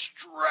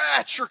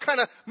stretch or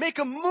kind of make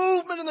a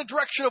movement in the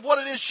direction of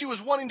what it is she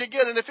was wanting to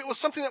get. And if it was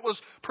something that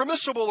was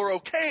permissible or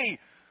okay,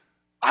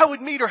 I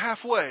would meet her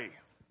halfway.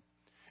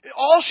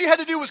 All she had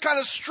to do was kind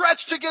of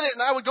stretch to get it,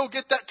 and I would go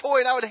get that toy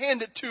and I would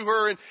hand it to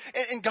her.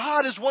 And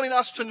God is wanting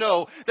us to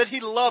know that He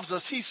loves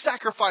us. He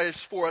sacrificed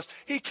for us.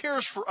 He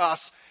cares for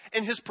us.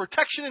 And His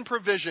protection and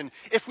provision,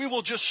 if we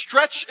will just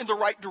stretch in the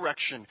right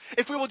direction,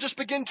 if we will just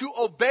begin to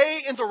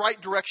obey in the right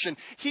direction,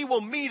 He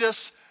will meet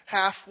us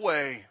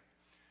halfway.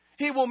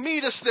 He will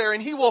meet us there,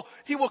 and He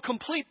will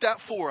complete that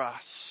for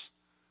us.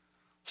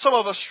 Some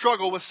of us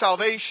struggle with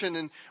salvation,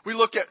 and we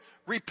look at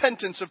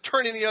repentance, of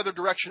turning the other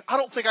direction. I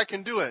don't think I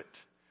can do it.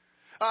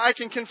 I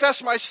can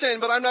confess my sin,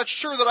 but I'm not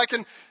sure that I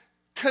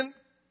can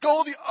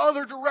go the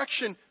other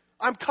direction.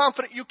 I'm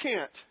confident you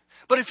can't.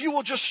 But if you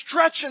will just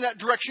stretch in that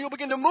direction, you'll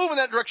begin to move in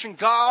that direction.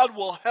 God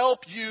will help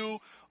you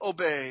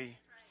obey.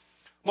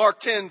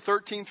 Mark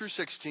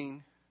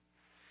 10:13-16.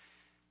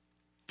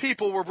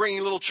 People were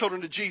bringing little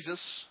children to Jesus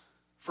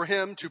for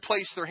Him to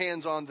place their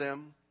hands on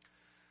them.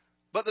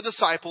 But the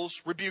disciples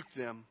rebuked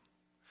them.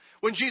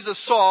 When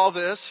Jesus saw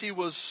this, He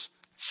was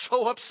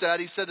so upset.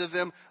 He said to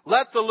them,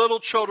 "Let the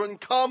little children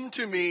come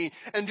to me,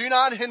 and do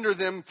not hinder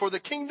them, for the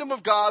kingdom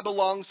of God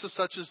belongs to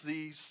such as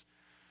these.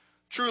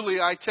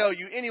 Truly, I tell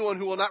you, anyone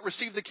who will not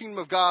receive the kingdom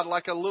of God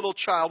like a little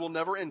child will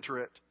never enter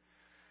it."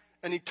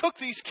 And He took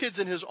these kids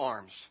in His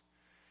arms.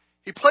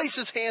 He placed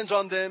His hands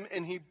on them,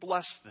 and He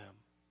blessed them.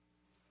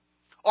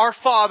 Our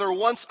Father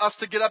wants us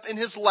to get up in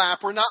His lap.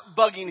 We're not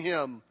bugging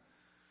Him.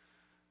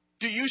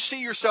 Do you see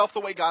yourself the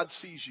way God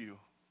sees you?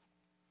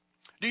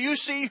 Do you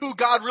see who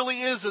God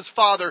really is as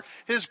Father?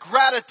 His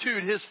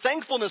gratitude, His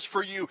thankfulness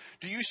for you.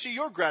 Do you see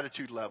your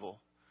gratitude level?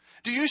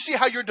 Do you see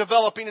how you're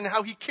developing and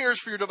how He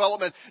cares for your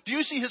development? Do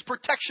you see His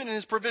protection and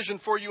His provision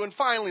for you? And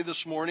finally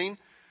this morning,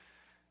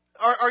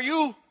 are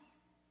you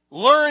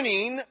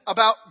learning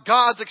about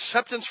God's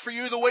acceptance for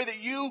you the way that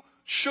you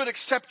should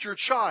accept your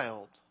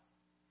child?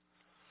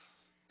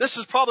 This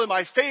is probably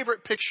my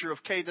favorite picture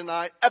of Kate and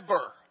I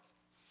ever.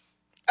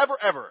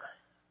 Ever.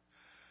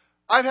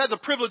 I've had the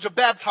privilege of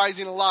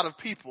baptizing a lot of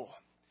people.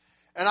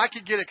 And I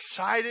could get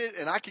excited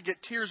and I could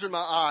get tears in my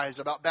eyes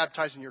about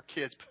baptizing your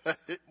kids. But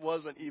it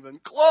wasn't even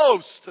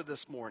close to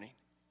this morning.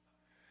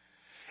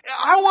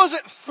 I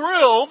wasn't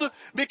thrilled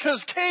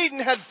because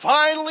Caden had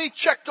finally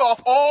checked off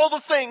all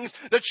the things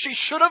that she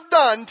should have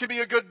done to be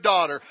a good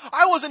daughter.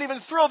 I wasn't even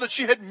thrilled that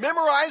she had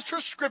memorized her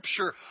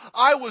scripture.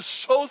 I was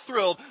so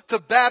thrilled to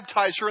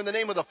baptize her in the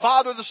name of the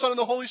Father, the Son, and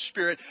the Holy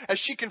Spirit as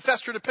she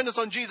confessed her dependence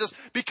on Jesus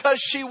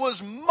because she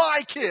was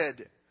my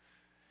kid.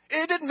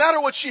 It didn't matter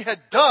what she had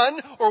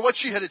done or what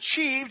she had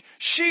achieved.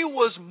 She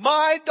was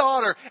my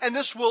daughter, and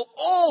this will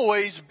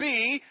always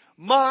be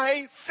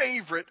my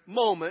favorite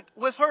moment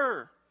with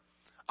her.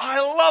 I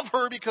love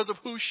her because of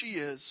who she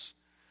is.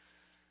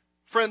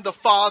 Friend, the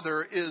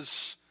Father is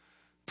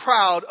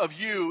proud of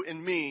you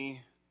and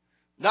me,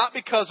 not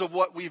because of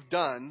what we've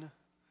done,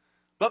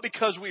 but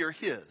because we are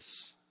His.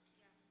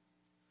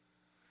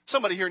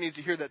 Somebody here needs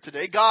to hear that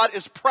today. God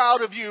is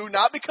proud of you,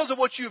 not because of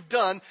what you've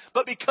done,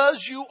 but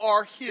because you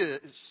are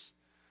His.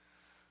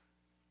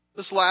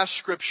 This last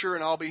scripture,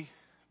 and I'll be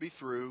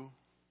through.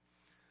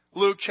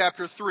 Luke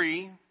chapter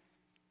 3,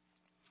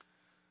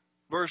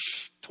 verse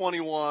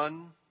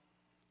 21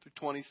 through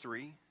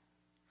 23.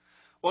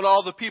 When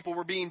all the people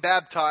were being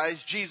baptized,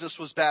 Jesus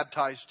was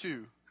baptized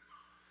too.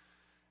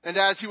 And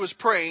as He was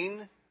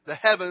praying, the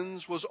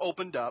heavens was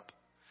opened up,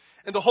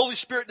 and the Holy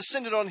Spirit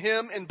descended on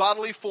Him in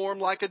bodily form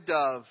like a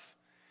dove.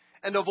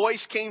 And a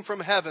voice came from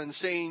heaven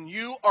saying,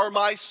 "You are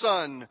my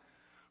Son,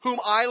 whom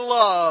I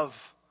love.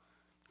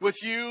 With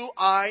you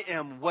I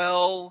am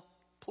well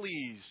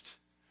pleased."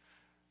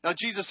 Now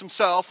Jesus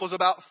Himself was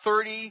about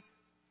 30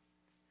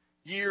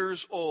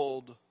 years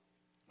old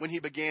when He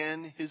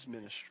began His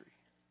ministry.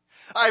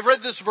 I've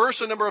read this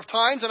verse a number of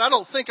times, and I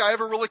don't think I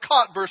ever really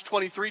caught verse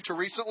 23 till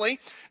recently.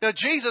 Now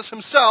Jesus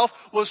Himself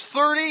was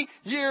 30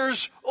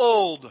 years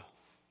old.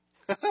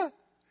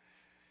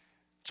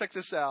 Check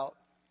this out.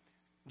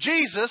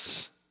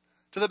 Jesus,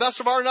 to the best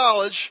of our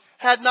knowledge,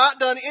 had not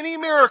done any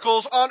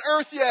miracles on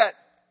earth yet.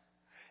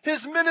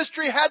 His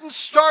ministry hadn't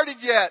started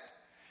yet.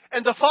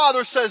 And the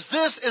Father says,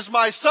 "This is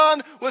my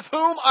Son with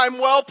whom I'm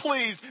well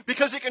pleased."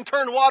 Because He can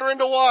turn water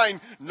into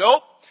wine?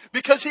 Nope.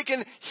 Because He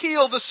can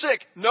heal the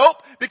sick? Nope.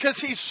 Because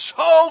He's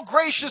so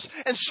gracious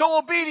and so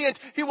obedient,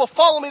 He will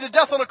follow me to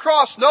death on the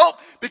cross? Nope.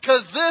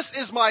 Because this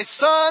is my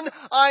Son,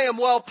 I am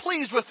well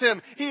pleased with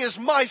Him. He is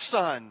my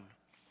Son.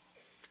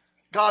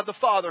 God the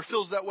Father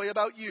feels that way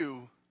about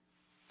you.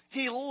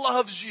 He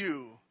loves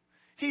you.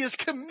 He is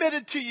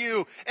committed to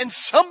you. And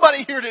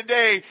somebody here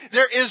today,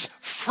 there is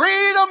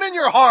freedom in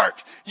your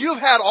heart. You've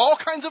had all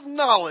kinds of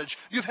knowledge.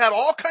 You've had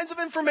all kinds of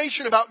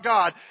information about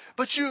God.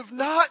 But you've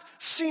not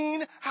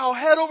seen how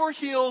head over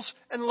heels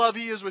in love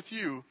He is with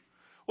you.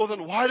 Well,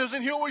 then why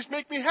doesn't He always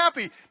make me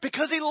happy?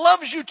 Because He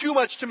loves you too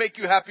much to make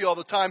you happy all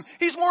the time.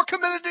 He's more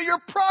committed to your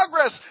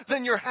progress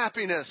than your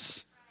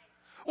happiness.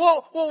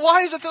 Well,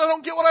 why is it that I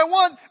don't get what I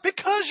want?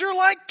 Because you're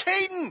like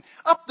Caden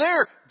up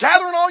there,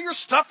 gathering all your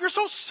stuff. You're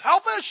so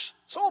selfish.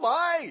 So am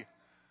I.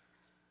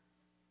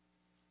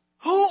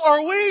 Who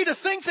are we to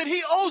think that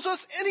He owes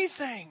us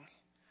anything?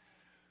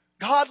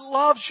 God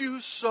loves you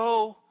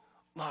so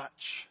much.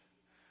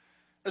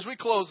 As we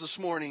close this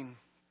morning,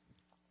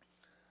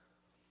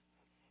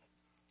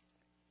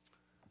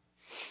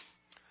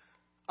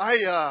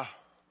 I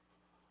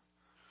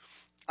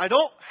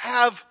don't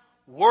have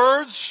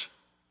words.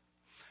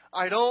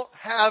 I don't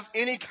have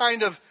any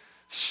kind of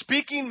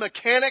speaking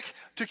mechanic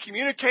to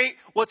communicate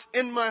what's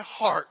in my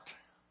heart.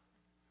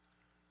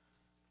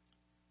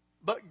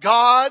 But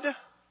God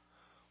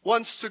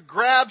wants to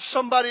grab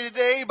somebody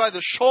today by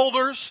the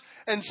shoulders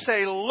and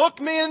say, "Look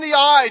me in the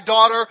eye,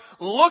 daughter.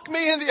 Look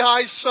me in the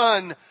eye,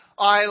 son.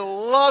 I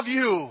love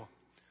you.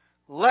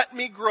 Let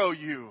me grow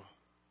you."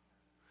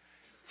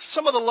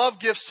 Some of the love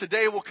gifts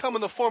today will come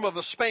in the form of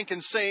a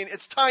spanking saying,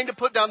 "It's time to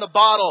put down the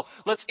bottle.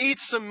 Let's eat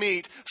some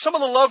meat." Some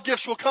of the love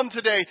gifts will come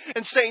today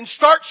and saying,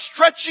 "Start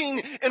stretching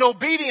in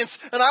obedience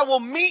and I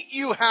will meet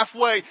you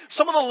halfway."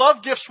 Some of the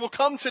love gifts will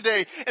come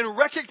today and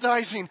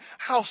recognizing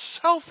how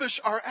selfish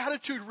our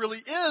attitude really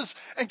is.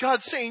 And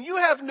God saying, "You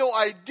have no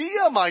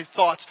idea my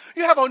thoughts.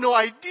 You have no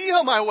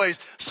idea my ways."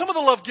 Some of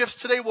the love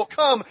gifts today will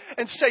come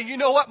and say, "You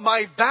know what?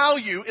 My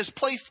value is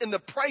placed in the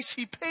price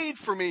He paid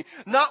for me,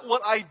 not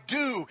what I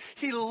do.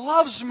 He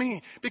loves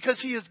me because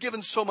He has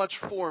given so much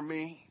for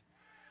me."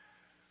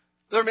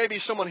 There may be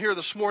someone here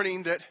this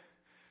morning that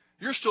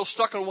you're still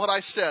stuck on what I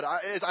said.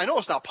 I know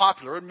it's not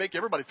popular. It would make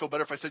everybody feel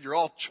better if I said you're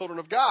all children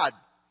of God.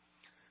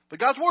 But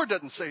God's Word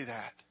doesn't say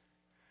that.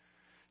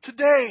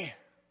 Today,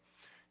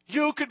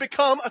 you could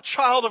become a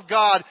child of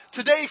God.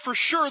 Today, for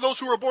sure, those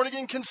who are born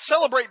again can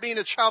celebrate being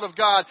a child of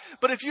God.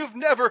 But if you've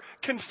never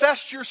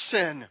confessed your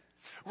sin,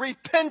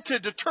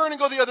 repented to turn and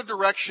go the other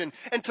direction,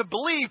 and to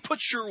believe, put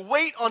your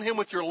weight on Him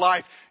with your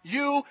life,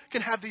 you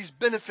can have these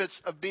benefits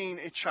of being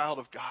a child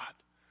of God.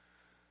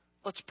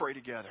 Let's pray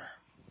together.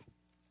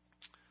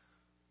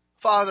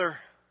 Father,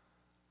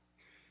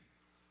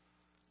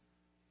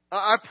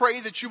 I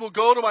pray that you will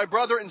go to my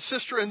brother and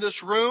sister in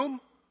this room,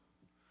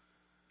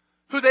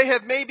 who they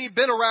have maybe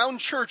been around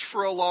church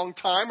for a long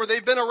time, or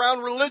they've been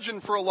around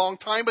religion for a long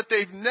time, but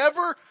they've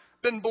never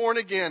been born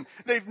again.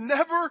 They've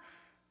never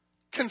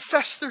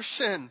confessed their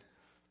sin,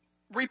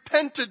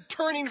 repented,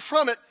 turning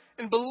from it,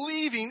 and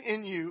believing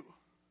in you.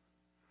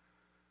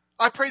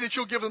 I pray that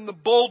you'll give them the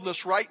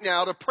boldness right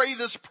now to pray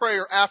this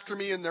prayer after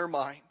me in their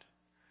mind.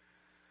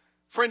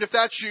 Friend, if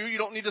that's you, you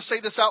don't need to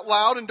say this out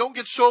loud, and don't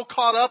get so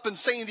caught up in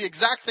saying the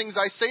exact things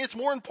I say. It's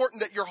more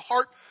important that your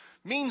heart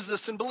means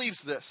this and believes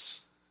this.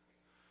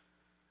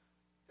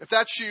 If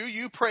that's you,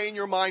 you pray in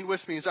your mind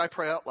with me as I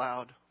pray out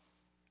loud.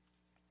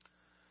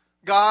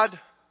 God,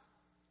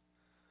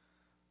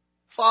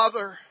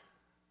 Father,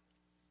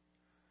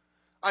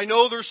 I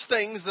know there's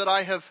things that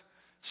I have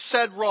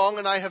said wrong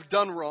and I have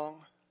done wrong.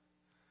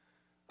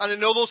 And I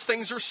know those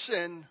things are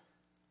sin.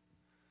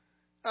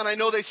 And I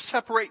know they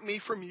separate me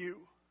from you.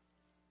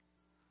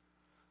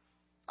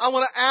 I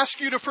want to ask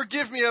you to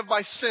forgive me of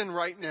my sin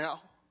right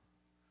now.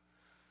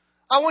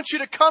 I want you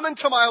to come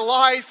into my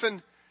life,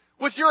 and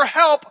with your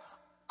help,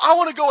 I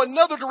want to go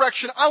another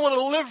direction. I want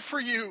to live for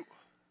you.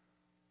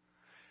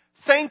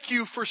 Thank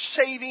you for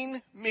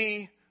saving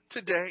me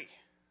today.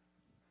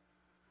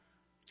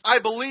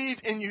 I believe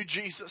in you,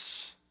 Jesus.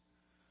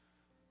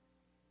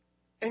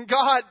 And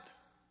God,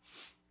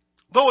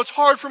 though it's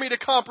hard for me to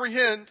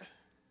comprehend,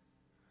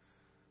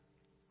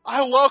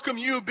 I welcome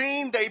you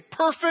being the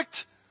perfect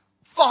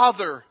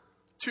Father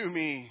to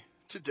me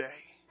today.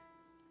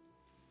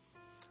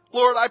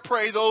 Lord, I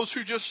pray those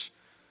who just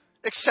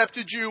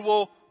accepted you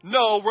will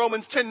know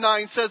Romans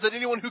 10:9 says that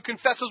anyone who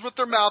confesses with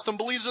their mouth and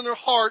believes in their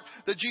heart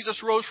that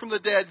Jesus rose from the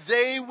dead,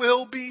 they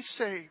will be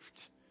saved.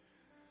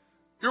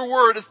 Your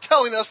word is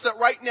telling us that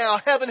right now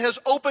heaven has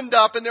opened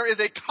up and there is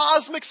a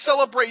cosmic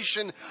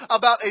celebration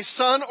about a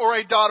son or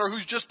a daughter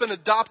who's just been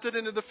adopted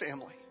into the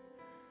family.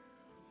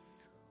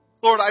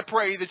 Lord, I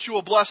pray that you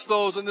will bless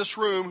those in this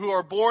room who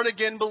are born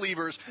again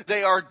believers.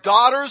 They are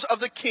daughters of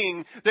the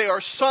King. They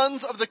are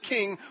sons of the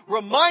King.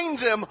 Remind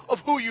them of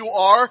who you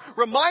are.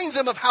 Remind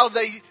them of how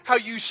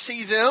you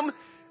see them.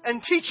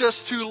 And teach us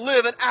to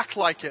live and act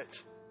like it.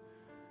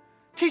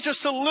 Teach us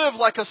to live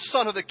like a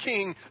son of the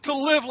King. To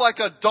live like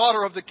a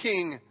daughter of the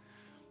King.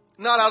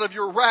 Not out of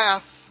your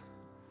wrath,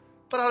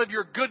 but out of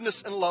your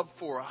goodness and love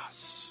for us.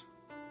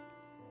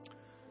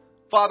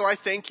 Father, I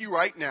thank you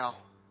right now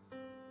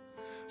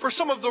for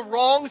some of the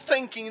wrong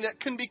thinking that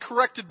can be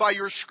corrected by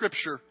your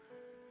Scripture,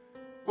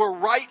 where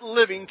right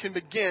living can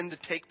begin to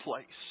take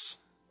place.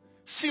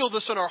 Seal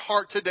this in our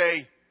heart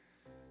today,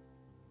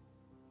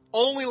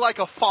 only like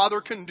a father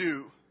can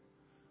do.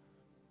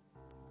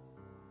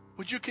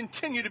 Would you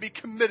continue to be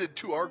committed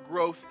to our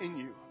growth in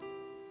you?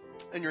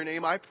 In your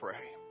name I pray.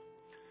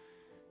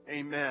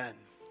 Amen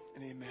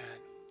and amen.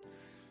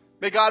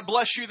 May God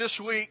bless you this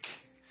week.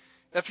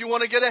 If you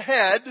want to get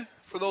ahead,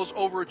 for those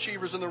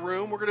overachievers in the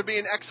room, we're going to be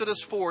in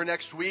Exodus 4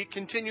 next week,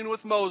 continuing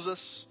with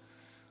Moses.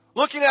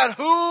 Looking at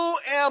who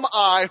am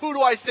I? Who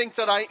do I think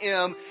that I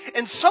am?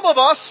 And some of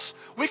us,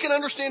 we can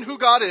understand who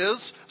God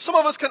is. Some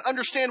of us can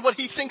understand what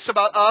He thinks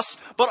about us.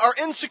 But our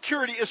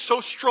insecurity is so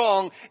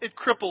strong, it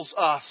cripples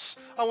us.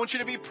 I want you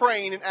to be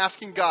praying and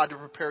asking God to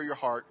prepare your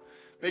heart.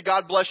 May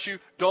God bless you.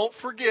 Don't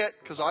forget,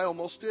 because I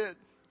almost did.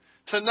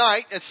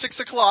 Tonight at 6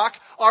 o'clock,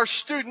 our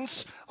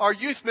students, our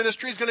youth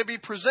ministry is going to be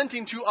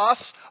presenting to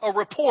us a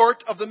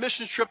report of the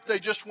mission trip they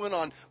just went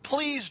on.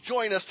 Please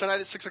join us tonight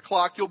at 6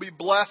 o'clock. You'll be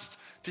blessed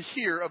to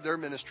hear of their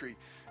ministry.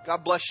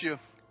 God bless you.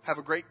 Have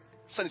a great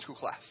Sunday school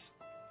class.